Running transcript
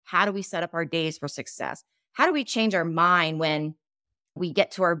How do we set up our days for success? How do we change our mind when we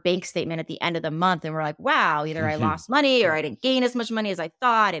get to our bank statement at the end of the month and we're like, wow, either I Mhm. lost money or I didn't gain as much money as I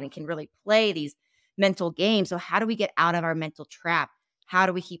thought. And it can really play these mental games. So, how do we get out of our mental trap? How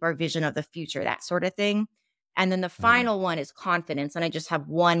do we keep our vision of the future? That sort of thing. And then the Mm. final one is confidence. And I just have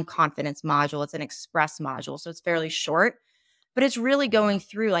one confidence module. It's an express module. So, it's fairly short, but it's really going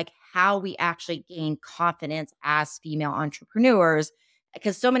through like how we actually gain confidence as female entrepreneurs.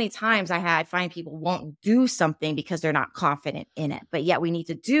 Because so many times I find people won't do something because they're not confident in it, but yet we need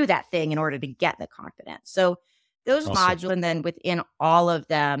to do that thing in order to get the confidence. So those Awesome. modules, and then within all of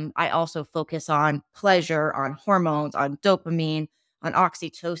them, I also focus on pleasure, on hormones, on dopamine, on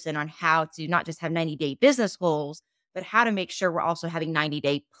oxytocin, on how to not just have 90-day business goals, but how to make sure we're also having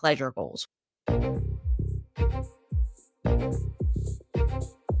 90-day pleasure goals.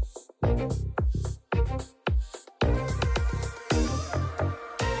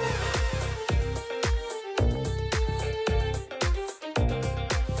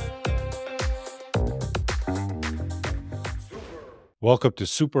 Welcome to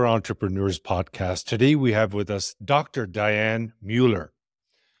Super Entrepreneurs Podcast. Today we have with us Dr. Diane Mueller.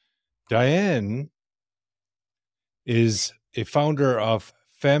 Diane is a founder of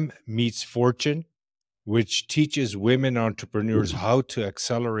Femme Meets Fortune, which teaches women entrepreneurs how to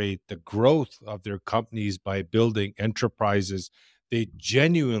accelerate the growth of their companies by building enterprises they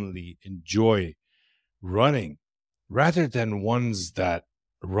genuinely enjoy running rather than ones that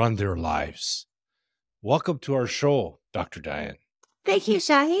run their lives. Welcome to our show, Dr. Diane. Thank you,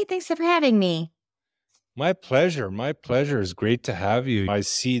 Shahi. Thanks for having me. My pleasure. My pleasure. It's great to have you. I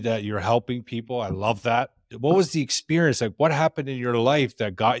see that you're helping people. I love that. What was the experience? Like, what happened in your life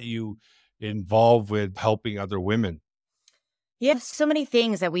that got you involved with helping other women? Yeah, so many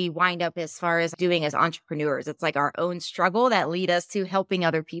things that we wind up as far as doing as entrepreneurs. It's like our own struggle that lead us to helping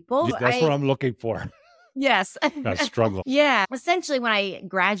other people. That's what I'm looking for. Yes. That struggle. Yeah. Essentially, when I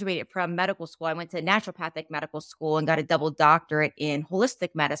graduated from medical school, I went to naturopathic medical school and got a double doctorate in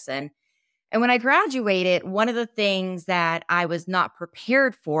holistic medicine. And when I graduated, one of the things that I was not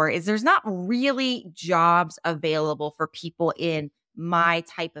prepared for is there's not really jobs available for people in my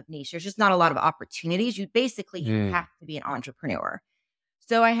type of niche. There's just not a lot of opportunities. You have to be an entrepreneur.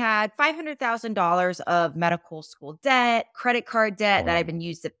 So I had $500,000 of medical school debt, credit card debt that I've Wow.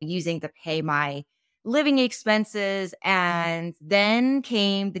 been using to pay my living expenses. And then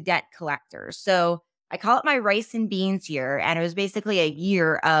came the debt collectors. So I call it my rice and beans year. And it was basically a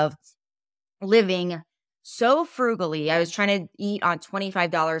year of living so frugally. I was trying to eat on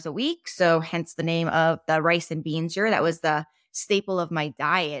 $25 a week. So hence the name of the rice and beans year. That was the staple of my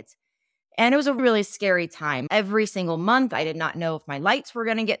diet. And it was a really scary time. Every single month, I did not know if my lights were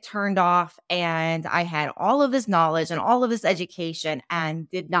going to get turned off. And I had all of this knowledge and all of this education and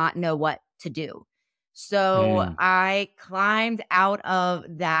did not know what to do. So Mm. I climbed out of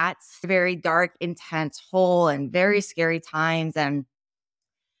that very dark, intense hole and very scary times and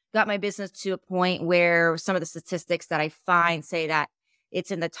got my business to a point where some of the statistics that I find say that it's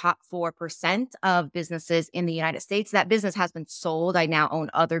in the top 4% of businesses in the United States. That business has been sold. I now own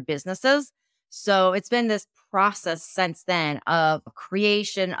other businesses. So it's been this process since then of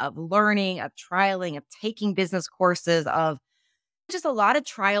creation, of learning, of trialing, of taking business courses, of just a lot of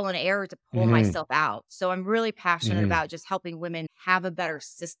trial and error to pull Hmm. myself out. So I'm really passionate Hmm. about just helping women have a better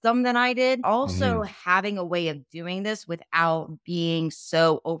system than I did. Hmm. Also having a way of doing this without being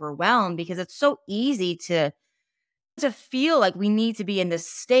so overwhelmed because it's so easy to feel like we need to be in this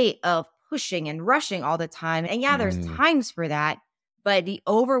state of pushing and rushing all the time. And yeah, there's Hmm. times for that, but the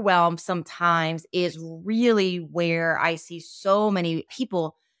overwhelm sometimes is really where I see so many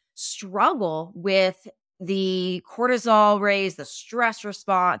people struggle with the cortisol raise, the stress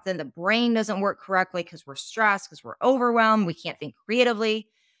response, and the brain doesn't work correctly because we're stressed, because we're overwhelmed, we can't think creatively.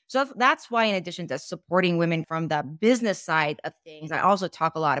 So that's why, in addition to supporting women from the business side of things, I also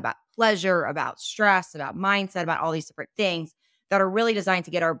talk a lot about pleasure, about stress, about mindset, about all these different things that are really designed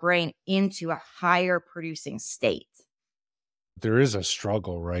to get our brain into a higher producing state. There is a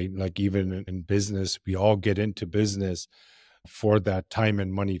struggle, right? Like even in business, we all get into business for that time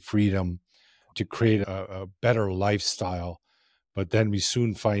and money freedom to create a better lifestyle. But then we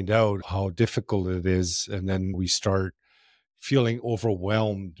soon find out how difficult it is. And then we start feeling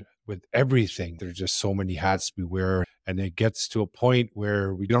overwhelmed with everything. There's just so many hats we wear. And it gets to a point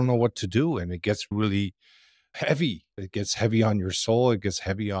where we don't know what to do. And it gets really heavy. It gets heavy on your soul. It gets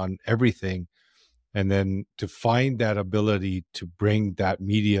heavy on everything. And then to find that ability to bring that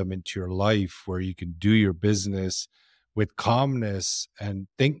medium into your life where you can do your business with calmness and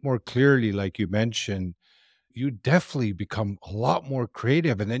think more clearly, like you mentioned, you definitely become a lot more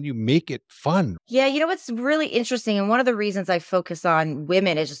creative and then you make it fun. Yeah, what's really interesting, and one of the reasons I focus on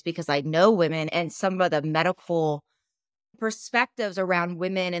women is just because I know women and some of the medical perspectives around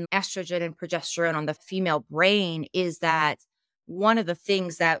women and estrogen and progesterone on the female brain is that one of the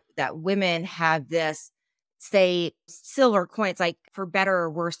things that women have this, say, silver coin. It's like for better or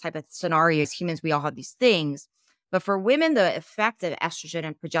worse type of scenarios. Humans, we all have these things. But for women, the effect of estrogen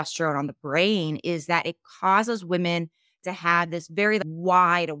and progesterone on the brain is that it causes women to have this very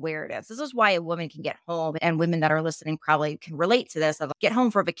wide awareness. This is why a woman can get home, and women that are listening probably can relate to this, of get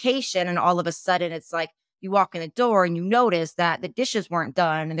home for vacation and all of a sudden it's like you walk in the door and you notice that the dishes weren't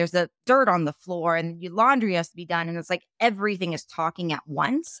done and there's the dirt on the floor and your laundry has to be done. And it's like everything is talking at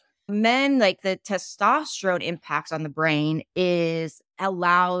once. Men, like the testosterone impacts on the brain is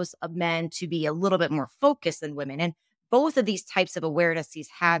allows a men to be a little bit more focused than women. And both of these types of awarenesses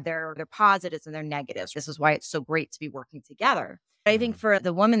have their positives and their negatives. This is why it's so great to be working together. I think Mhm. for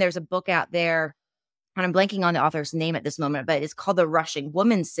the woman, there's a book out there, and I'm blanking on the author's name at this moment, but it's called The Rushing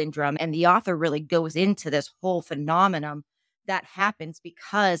Woman Syndrome. And the author really goes into this whole phenomenon that happens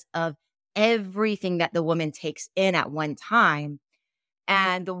because of everything that the woman takes in at one time.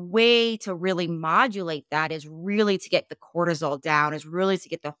 And the way to really modulate that is really to get the cortisol down, is really to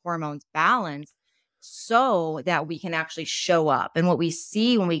get the hormones balanced so that we can actually show up. And what we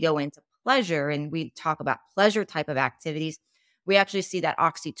see when we go into pleasure and we talk about pleasure type of activities, we actually see that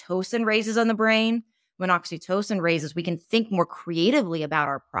oxytocin raises on the brain. When oxytocin raises, we can think more creatively about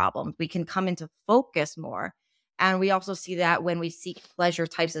our problems. We can come into focus more. And we also see that when we seek pleasure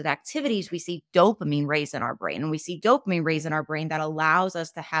types of activities, we see dopamine raise in our brain. And we see dopamine raise in our brain that allows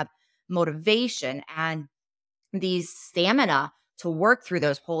us to have motivation and these stamina to work through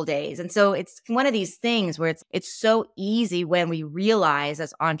those whole days. And so it's one of these things where it's so easy when we realize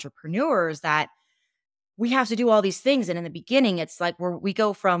as entrepreneurs that we have to do all these things. And in the beginning, it's like we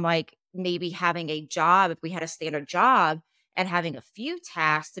go from like maybe having a job, if we had a standard job, and having a few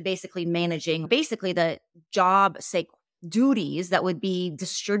tasks to basically managing basically the job, say, duties that would be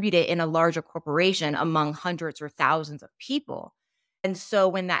distributed in a larger corporation among hundreds or thousands of people. And so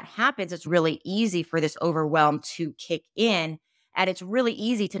when that happens, it's really easy for this overwhelm to kick in. And it's really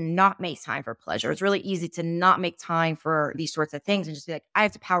easy to not make time for pleasure. It's really easy to not make time for these sorts of things and just be like, I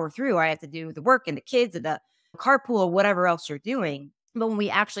have to power through. I have to do the work and the kids and the carpool or whatever else you're doing. But when we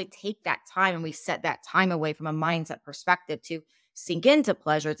actually take that time and we set that time away from a mindset perspective to sink into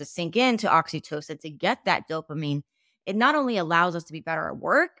pleasure, to sink into oxytocin, to get that dopamine, it not only allows us to be better at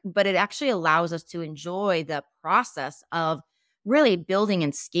work, but it actually allows us to enjoy the process of really building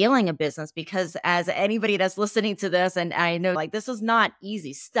and scaling a business. Because as anybody that's listening to this, and I know like this is not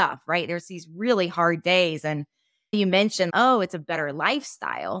easy stuff, right? There's these really hard days. And you mentioned, oh, it's a better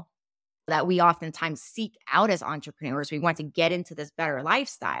lifestyle that we oftentimes seek out as entrepreneurs. We want to get into this better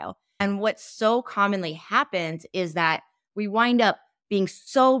lifestyle. And what so commonly happens is that we wind up being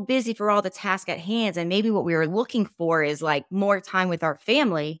so busy for all the tasks at hand. And maybe what we were looking for is like more time with our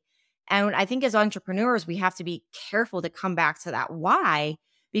family. And I think as entrepreneurs, we have to be careful to come back to that why,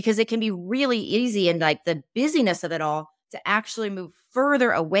 because it can be really easy and like the busyness of it all to actually move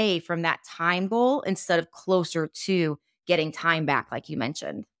further away from that time goal instead of closer to getting time back, like you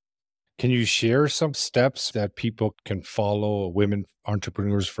mentioned. Can you share some steps that people can follow, women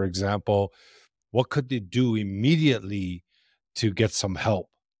entrepreneurs, for example? What could they do immediately to get some help?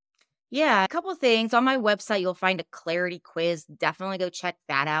 Yeah, a couple of things. On my website, you'll find a clarity quiz. Definitely go check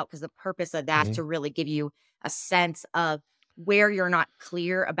that out because the purpose of that is Mhm. to really give you a sense of where you're not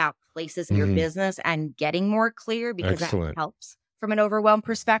clear about places in your Mhm. business and getting more clear because that Excellent. helps from an overwhelmed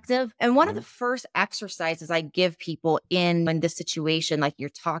perspective. And one of the Mhm. first exercises I give people in this situation, like you're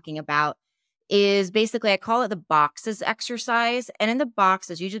talking about, is basically I call it the boxes exercise. And in the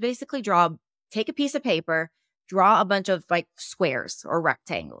boxes, you just basically take a piece of paper, draw a bunch of like squares or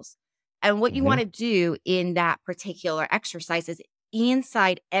rectangles, and what you want Mhm. to do in that particular exercise is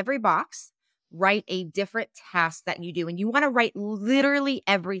inside every box, write a different task that you do. And you want to write literally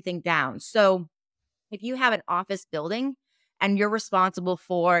everything down. So if you have an office building and you're responsible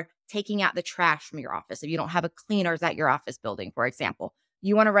for taking out the trash from your office, if you don't have a cleaners at your office building, for example,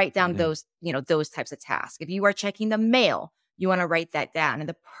 you want to write down Mhm. those types of tasks. If you are checking the mail, you want to write that down. And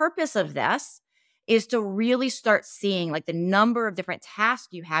the purpose of this is to really start seeing like the number of different tasks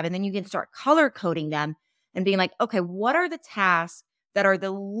you have. And then you can start color coding them and being like, okay, what are the tasks that are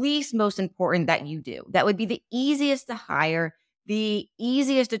the least most important that you do? That would be the easiest to hire, the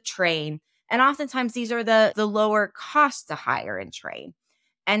easiest to train, and oftentimes these are the lower cost to hire and train.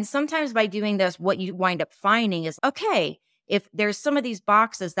 And sometimes by doing this, what you wind up finding is, okay, if there's some of these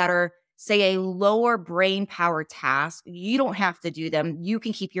boxes that are say, a lower brain power task, you don't have to do them. You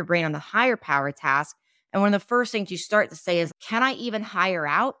can keep your brain on the higher power task. And one of the first things you start to say is, can I even hire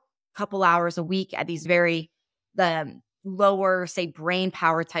out a couple hours a week at these very the lower, say, brain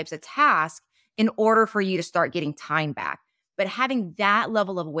power types of tasks in order for you to start getting time back? But having that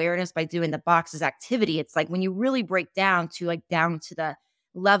level of awareness by doing the boxes activity, it's like when you really break down to the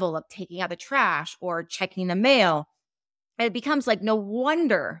level of taking out the trash or checking the mail, it becomes like no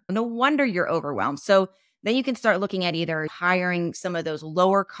wonder you're overwhelmed. So then you can start looking at either hiring some of those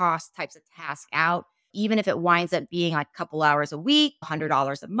lower cost types of tasks out, even if it winds up being like a couple hours a week,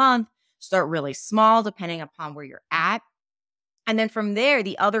 $100 a month. Start really small depending upon where you're at. And then from there,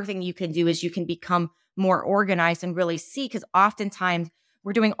 the other thing you can do is you can become more organized and really see, because oftentimes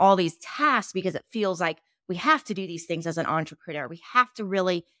we're doing all these tasks because it feels like we have to do these things as an entrepreneur. We have to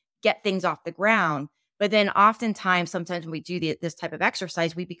really get things off the ground. But then sometimes when we do this type of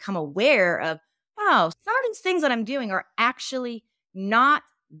exercise, we become aware of, oh, some of these things that I'm doing are actually not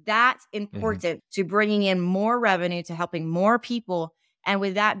that Mhm. important to bringing in more revenue, to helping more people. And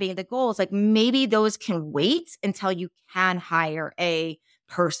with that being the goal, it's like maybe those can wait until you can hire a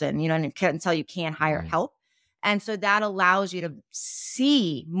person, until you can hire Mhm. help. And so that allows you to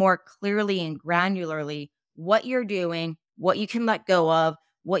see more clearly and granularly what you're doing, what you can let go of,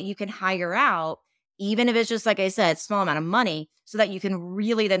 what you can hire out, even if it's just, like I said, small amount of money, so that you can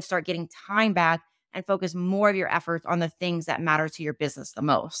really then start getting time back and focus more of your efforts on the things that matter to your business the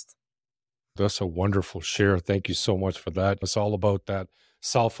most. That's a wonderful share. Thank you so much for that. It's all about that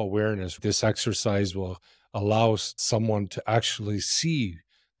self awareness. This exercise will allow someone to actually see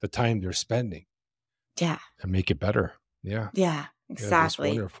the time they're spending Yeah. and make it better. Yeah. Yeah. Yeah. That's Exactly.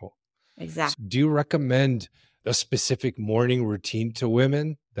 wonderful. So Exactly. do you recommend a specific morning routine to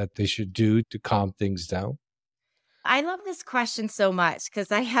women that they should do to calm things down? I love this question so much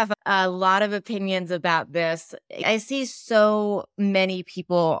because I have a lot of opinions about this. I see so many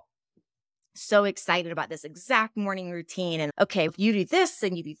people so excited about this exact morning routine. And okay, if you do this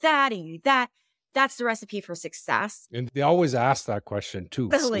and you do that and you do that, that's the recipe for success. And they always ask that question too.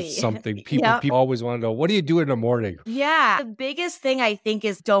 It's Really? something Yep. people always want to know. What do you do in the morning? Yeah. The biggest thing I think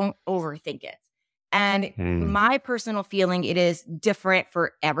is don't overthink it. And Mm. my personal feeling, it is different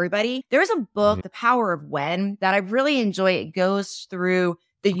for everybody. There's a Mhm. book, The Power of When, that I really enjoy. It goes through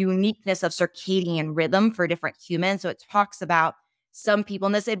the uniqueness of circadian rhythm for different humans. So it talks about some people,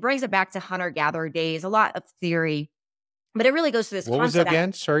 and it brings it back to hunter gatherer days, a lot of theory, but it really goes to this What was it concept that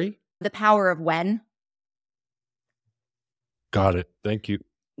again? Sorry. the power of when. Got it. Thank you.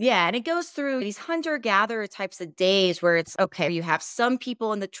 Yeah, and it goes through these hunter gatherer types of days where it's okay, you have some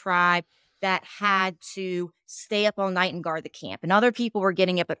people in the tribe that had to stay up all night and guard the camp, and other people were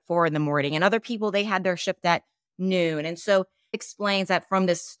getting up at 4 in the morning, and other people, they had their shift at noon. And so explains that from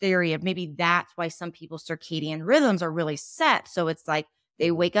this theory of maybe that's why some people's circadian rhythms are really set. So it's like they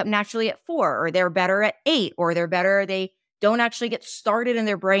Mhm. wake up naturally at 4, or they're better at 8, or they don't actually get started in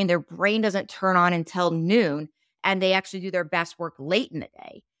their brain. Their brain doesn't turn on until noon, and they actually do their best work late in the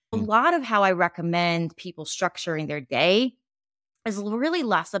day. A Mm. lot of how I recommend people structuring their day is really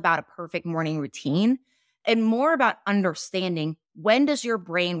less about a perfect morning routine and more about understanding, when does your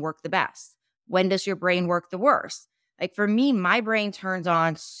brain work the best? When does your brain work the worst? Like for me, my brain turns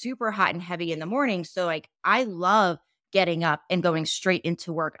on super hot and heavy in the morning. So like I love getting up and going straight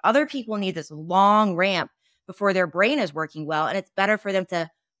into work. Other people need this long ramp before their brain is working well. And it's better for them to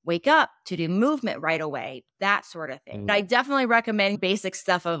wake up, to do movement right away, that sort of thing. Mm. I definitely recommend basic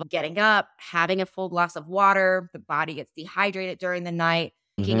stuff of getting up, having a full glass of water. The body gets dehydrated during the night,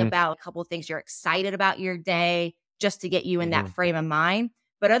 thinking Mhm. about a couple of things you're excited about your day just to get you in that Mhm. frame of mind.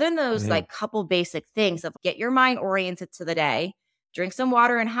 But other than those Mhm. like couple basic things of get your mind oriented to the day, drink some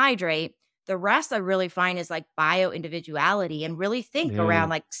water and hydrate. The rest I really find is like bio individuality, and really think around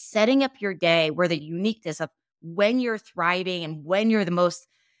Mm. like setting up your day where the uniqueness of when you're thriving and when you're the most,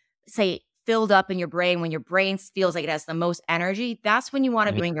 say, filled up in your brain, when your brain feels like it has the most energy, that's when you want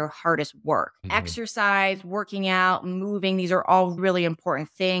to be Mhm. doing your hardest work. Mhm. Exercise, working out, moving, these are all really important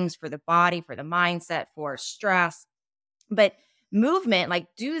things for the body, for the mindset, for stress. But movement, like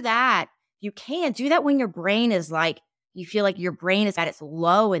do that. You can do that when your brain is like, you feel like your brain is at its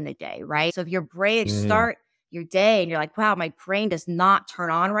low in the day, right? So if your brain Mhm. start your day and you're like, wow, my brain does not turn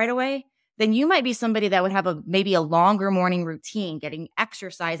on right away, then you might be somebody that would have maybe a longer morning routine, getting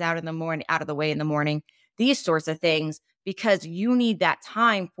exercise out in the morning, out of the way in the morning, these sorts of things, because you need that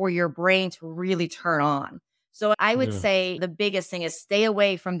time for your brain to really turn on. So I would Yeah. say the biggest thing is stay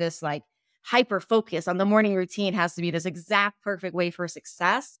away from this like hyper focus on the morning routine has to be this exact perfect way for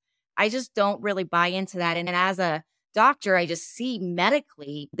success. I just don't really buy into that. And as a doctor, I just see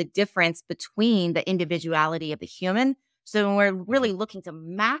medically the difference between the individuality of the human. So when we're really looking to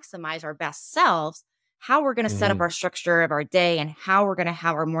maximize our best selves, how we're going to set up Hmm. our structure of our day and how we're going to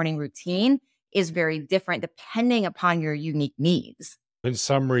have our morning routine is very different depending upon your unique needs. In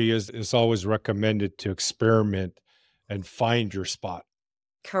summary, is always recommended to experiment and find your spot.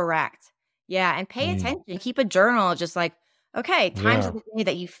 Correct. Yeah. And pay Mm. attention. Keep a journal, just like, okay, times of Yeah. the day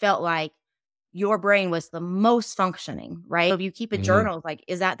that you felt like your brain was the most functioning, right? So if you keep a Hmm. journal, like,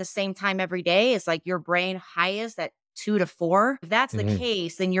 is that the same time every day? Is like your brain highest at 2 to 4? If that's the Hmm.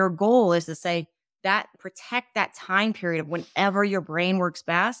 case, then your goal is to say that protect that time period of whenever your brain works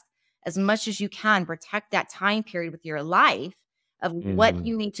best as much as you can. Protect that time period with your life of what Hmm.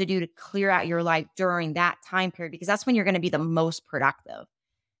 you need to do to clear out your life during that time period, because that's when you're going to be the most productive.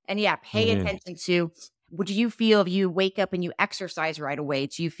 And yeah, pay Hmm. attention to, what do you feel if you wake up and you exercise right away?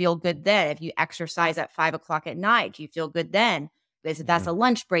 Do you feel good then? If you exercise at 5 o'clock at night, do you feel good then? If that's Hmm. a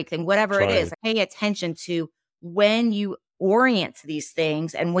lunch break, then whatever it Try is, it. pay attention to when you orient to these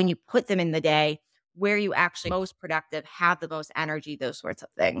things and when you put them in the day, where you actually most productive, have the most energy, those sorts of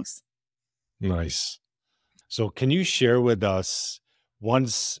things. Nice. So, can you share with us,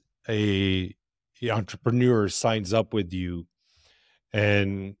 once a entrepreneur signs up with you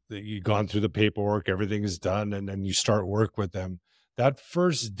and you've gone through the paperwork, everything is done, and then you start work with them, that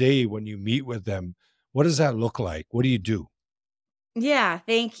first day when you meet with them, what does that look like? What do you do? Yeah,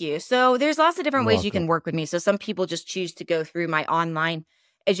 thank you. So there's lots of different You're ways you welcome. can work with me. So some people just choose to go through my online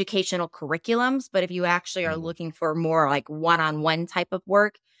educational curriculums, but if you actually are Mhm. looking for more like one-on-one type of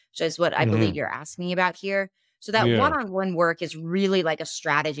work, which is what I believe Mhm. you're asking me about here. So that Yeah. one-on-one work is really like a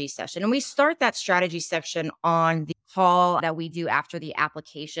strategy session. And we start that strategy session on the call that we do after the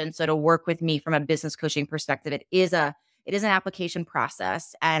application. So to work with me from a business coaching perspective, it is an application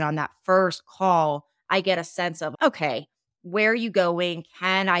process. And on that first call, I get a sense of, okay, where are you going?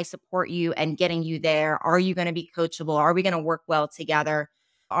 Can I support you and getting you there? Are you going to be coachable? Are we going to work well together?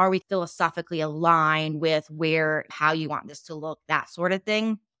 Are we philosophically aligned with how you want this to look? That sort of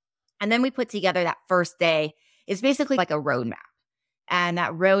thing. And then we put together that first day is basically like a roadmap. And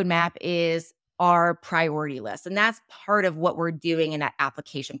that roadmap is our priority list. And that's part of what we're doing in that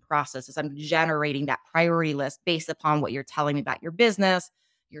application process is I'm generating that priority list based upon what you're telling me about your business,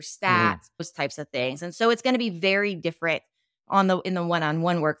 your Mhm. stats, those types of things. And so it's going to be very different on the in the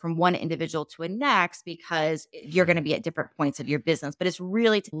one-on-one work from one individual to a next, because you're going to be at different points of your business. But it's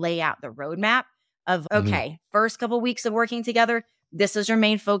really to lay out the roadmap of, Mhm. okay, first couple weeks of working together, this is your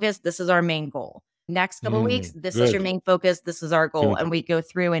main focus, this is our main goal. Next couple of weeks, Mm. this is your Good. main focus. This is our goal. Good. And we go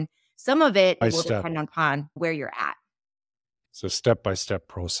through, and some of it By will step. depend upon where you're at. It's a step-by-step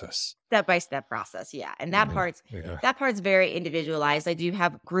process. Step-by-step process. Yeah. And that Yeah. part's Yeah. that part's very individualized. I do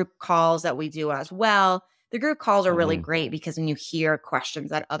have group calls that we do as well. The group calls are really Mhm. great because when you hear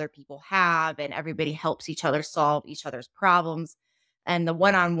questions that other people have and everybody helps each other solve each other's problems. And the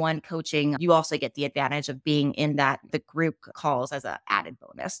one-on-one coaching, you also get the advantage of being in the group calls as an added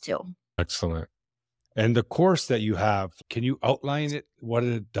bonus too. Excellent. And the course that you have, can you outline it, what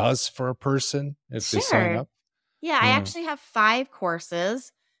it does for a person if they sign Sure. up? Yeah, I Yeah. actually have 5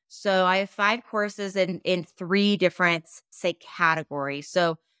 courses. So I have 5 courses in 3 different, say, categories.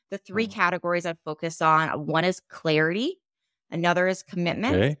 So the 3 Mhm. categories I focus on, one is clarity, another is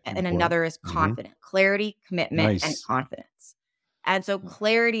commitment, Okay. and Important. another is Mhm. confidence. Clarity, commitment, and Nice. confidence. And so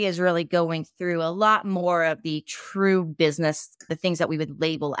clarity is really going through a lot more of the true business, the things that we would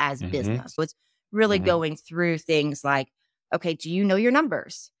label as Mhm. business. So it's really Mhm. going through things like, okay, do you know your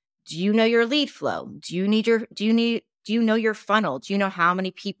numbers? Do you know your lead flow? Do you know your funnel? Do you know how many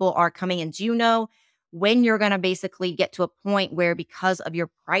people are coming in? Do you know when you're going to basically get to a point where, because of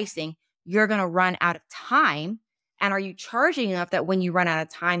your pricing, you're going to run out of time? And are you charging enough that when you run out of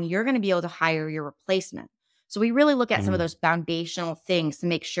time, you're going to be able to hire your replacement? So we really look at some of Mhm. those foundational things to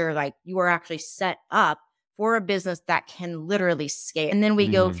make sure like you are actually set up for a business that can literally scale. And then we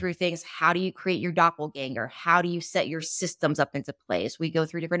go Mhm. through things. How do you create your doppelganger? How do you set your systems up into place? We go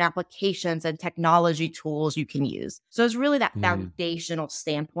through different applications and technology tools you can use. So it's really that Mhm. foundational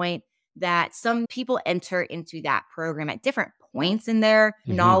standpoint that some people enter into that program at different points in their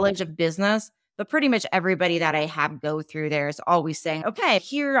Mhm. knowledge of business. But pretty much everybody that I have go through there is always saying, okay,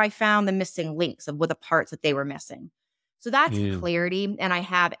 here I found the missing links of what the parts that they were missing. So that's Mm. clarity. And I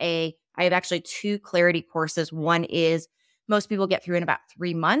have actually 2 clarity courses. One is most people get through in about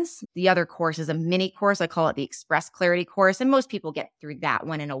 3 months. The other course is a mini course. I call it the Express Clarity course. And most people get through that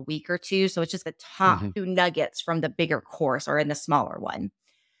one in a week or two. So it's just the top Mhm. 2 nuggets from the bigger course or in the smaller one.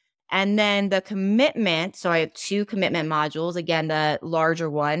 And then the commitment. So I have 2 commitment modules, again, the larger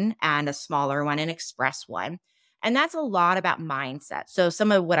one and a smaller one, an express one. And that's a lot about mindset. So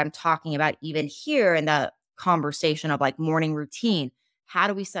some of what I'm talking about even here in the conversation of like morning routine, how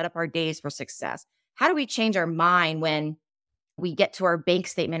do we set up our days for success? How do we change our mind when we get to our bank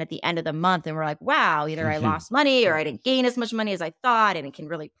statement at the end of the month and we're like, wow, either I Mhm. lost money or I didn't gain as much money as I thought. And it can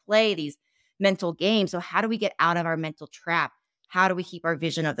really play these mental games. So, how do we get out of our mental trap? How do we keep our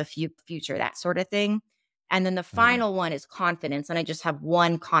vision of the future? That sort of thing. And then the Mm. final one is confidence. And I just have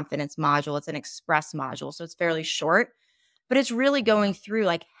one confidence module. It's an express module. So it's fairly short, but it's really going through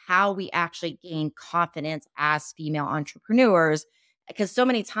like how we actually gain confidence as female entrepreneurs. Because so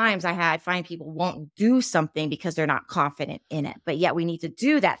many times I find people won't do something because they're not confident in it, but yet we need to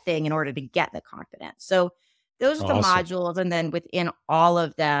do that thing in order to get the confidence. So those are the Awesome. modules. And then within all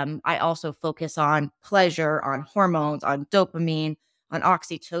of them, I also focus on pleasure, on hormones, on dopamine, on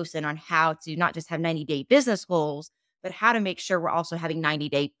oxytocin, on how to not just have 90-day business goals, but how to make sure we're also having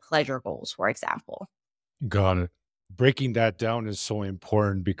 90-day pleasure goals, for example. Got it. Breaking that down is so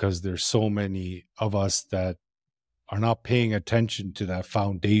important because there's so many of us that are not paying attention to that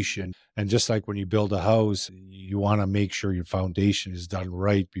foundation. And just like when you build a house, you want to make sure your foundation is done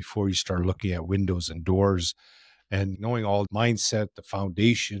right before you start looking at windows and doors. And knowing all mindset, the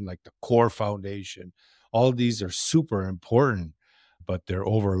foundation, like the core foundation, all these are super important, but they're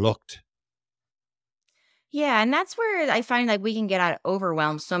overlooked. Yeah, and that's where I find like we can get out of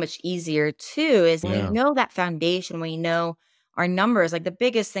overwhelm so much easier too, is when we Yeah. know that foundation, we know our numbers. Like the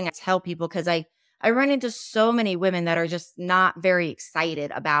biggest thing I tell people, because I run into so many women that are just not very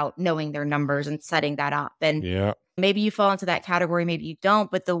excited about knowing their numbers and setting that up. And Yeah. maybe you fall into that category, maybe you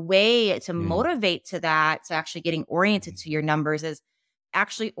don't. But the way to Mm. motivate to that, to actually getting oriented to your numbers is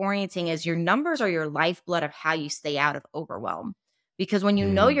actually orienting as your numbers are your lifeblood of how you stay out of overwhelm. Because when you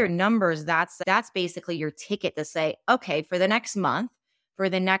know Mhm. your numbers, that's basically your ticket to say, okay, for the next month, for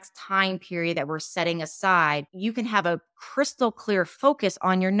the next time period that we're setting aside, you can have a crystal clear focus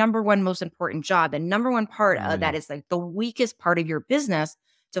on your number one most important job. The number one part of that Mm. is like the weakest part of your business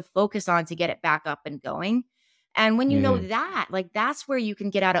to focus on to get it back up and going. And when you know Mhm. that, like that's where you can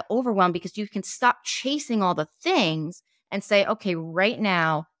get out of overwhelm because you can stop chasing all the things and say, okay, right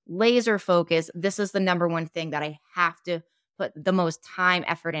now, laser focus. This is the number one thing that I have to put the most time,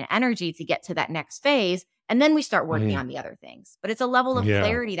 effort, and energy to get to that next phase. And then we start working Mhm. on the other things. But it's a level of Yeah.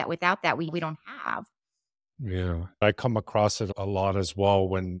 clarity that without that, we don't have. Yeah. I come across it a lot as well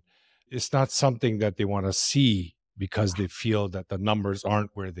when it's not something that they want to see because they feel that the numbers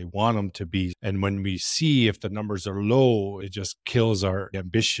aren't where they want them to be. And when we see if the numbers are low, it just kills our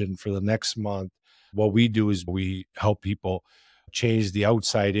ambition for the next month. What we do is we help people change the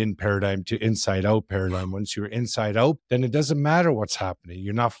outside in paradigm to inside out paradigm. Once you're inside out, then it doesn't matter what's happening.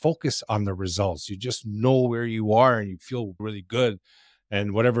 You're not focused on the results. You just know where you are and you feel really good,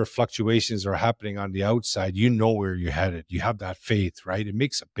 and whatever fluctuations are happening on the outside, you know where you're headed. You have that faith, right? It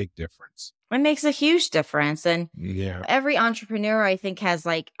makes a big difference. It makes a huge difference. And Yeah. every entrepreneur, I think, has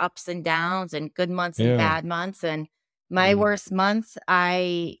like ups and downs and good months and Yeah. bad months. And my Mm. worst month,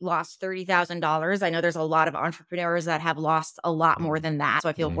 I lost $30,000. I know there's a lot of entrepreneurs that have lost a lot more than that. So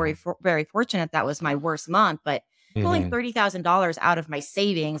I feel Mhm. very fortunate that was my worst month. But pulling Mhm. $30,000 out of my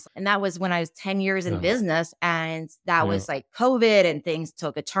savings, and that was when I was 10 years in Yeah. business. And that Yeah. was like COVID and things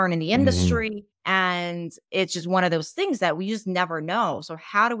took a turn in the Mhm. industry. And it's just one of those things that we just never know. So,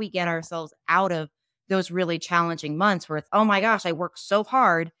 how do we get ourselves out of those really challenging months where it's, oh my gosh, I worked so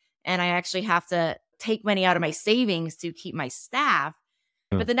hard and I actually have to take money out of my savings to keep my staff.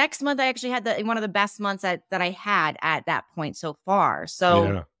 Yeah. But the next month, I actually had one of the best months that I had at that point so far. So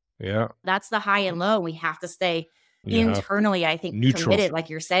Yeah. Yeah. that's the high and low. We have to stay You have to. internally, I think, Neutral. committed,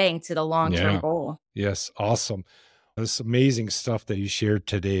 like you're saying, to the long term Yeah. goal. Yes. Awesome. This amazing stuff that you shared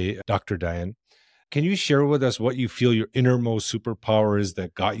today, Dr. Diane. Can you share with us what you feel your innermost superpower is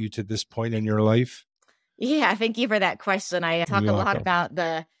that got you to this point in your life? Yeah, thank you for that question. I talk a You're lot welcome. about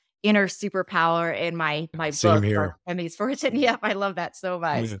the inner superpower in my Same book, here. Enemy's Fortune. Yep, I love that so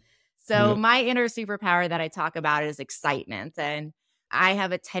much. Yeah. So Yeah. my inner superpower that I talk about is excitement. And I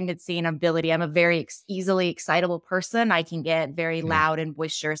have a tendency and ability. I'm a very easily excitable person. I can get very Mm. loud and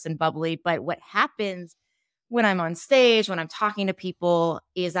boisterous and bubbly. But what happens when I'm on stage, when I'm talking to people,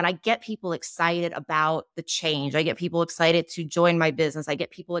 is that I get people excited about the change. I get people excited to join my business. I get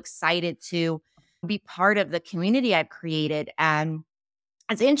people excited to be part of the community I've created. And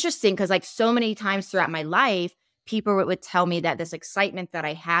it's interesting because, like, so many times throughout my life, people would tell me that this excitement that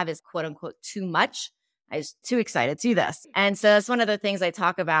I have is quote unquote too much. I was too excited to do this. And so it's one of the things I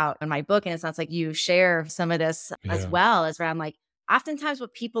talk about in my book. And it sounds like you share some of this as Yeah. well, as around like oftentimes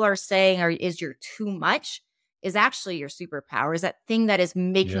what people are saying is you're too much is actually your superpower, is that thing that is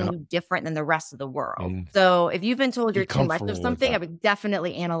making Yeah. you different than the rest of the world. And So if you've been told be you're too much of comfortable with something, I that. would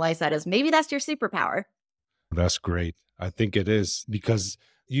definitely analyze that as maybe that's your superpower. That's great. I think it is because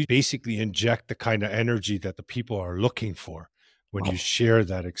you basically inject the kind of energy that the people are looking for when you share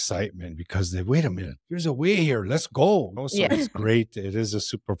that excitement because they wait a minute, there's a way here. Let's go. So Yeah. it's great. It is a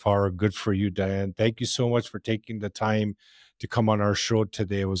superpower. Good for you, Diane. Thank you so much for taking the time to come on our show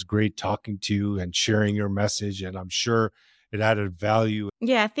today. It was great talking to you and sharing your message. And I'm sure it added value.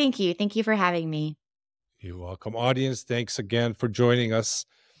 Yeah. Thank you. Thank you for having me. You're welcome. Audience, thanks again for joining us,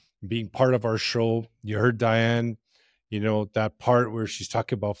 being part of our show. You heard Diane, that part where she's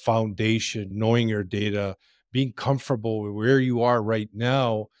talking about foundation, knowing your data, being comfortable with where you are right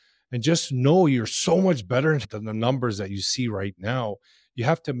now, and just know you're so much better than the numbers that you see right now. You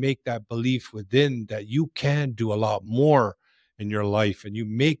have to make that belief within that you can do a lot more in your life, and you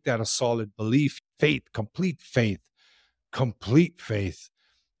make that a solid belief, complete faith.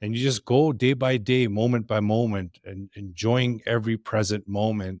 And you just go day by day, moment by moment, and enjoying every present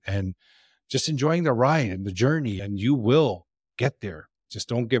moment and just enjoying the ride and the journey, and you will get there. Just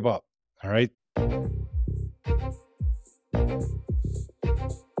don't give up. All right.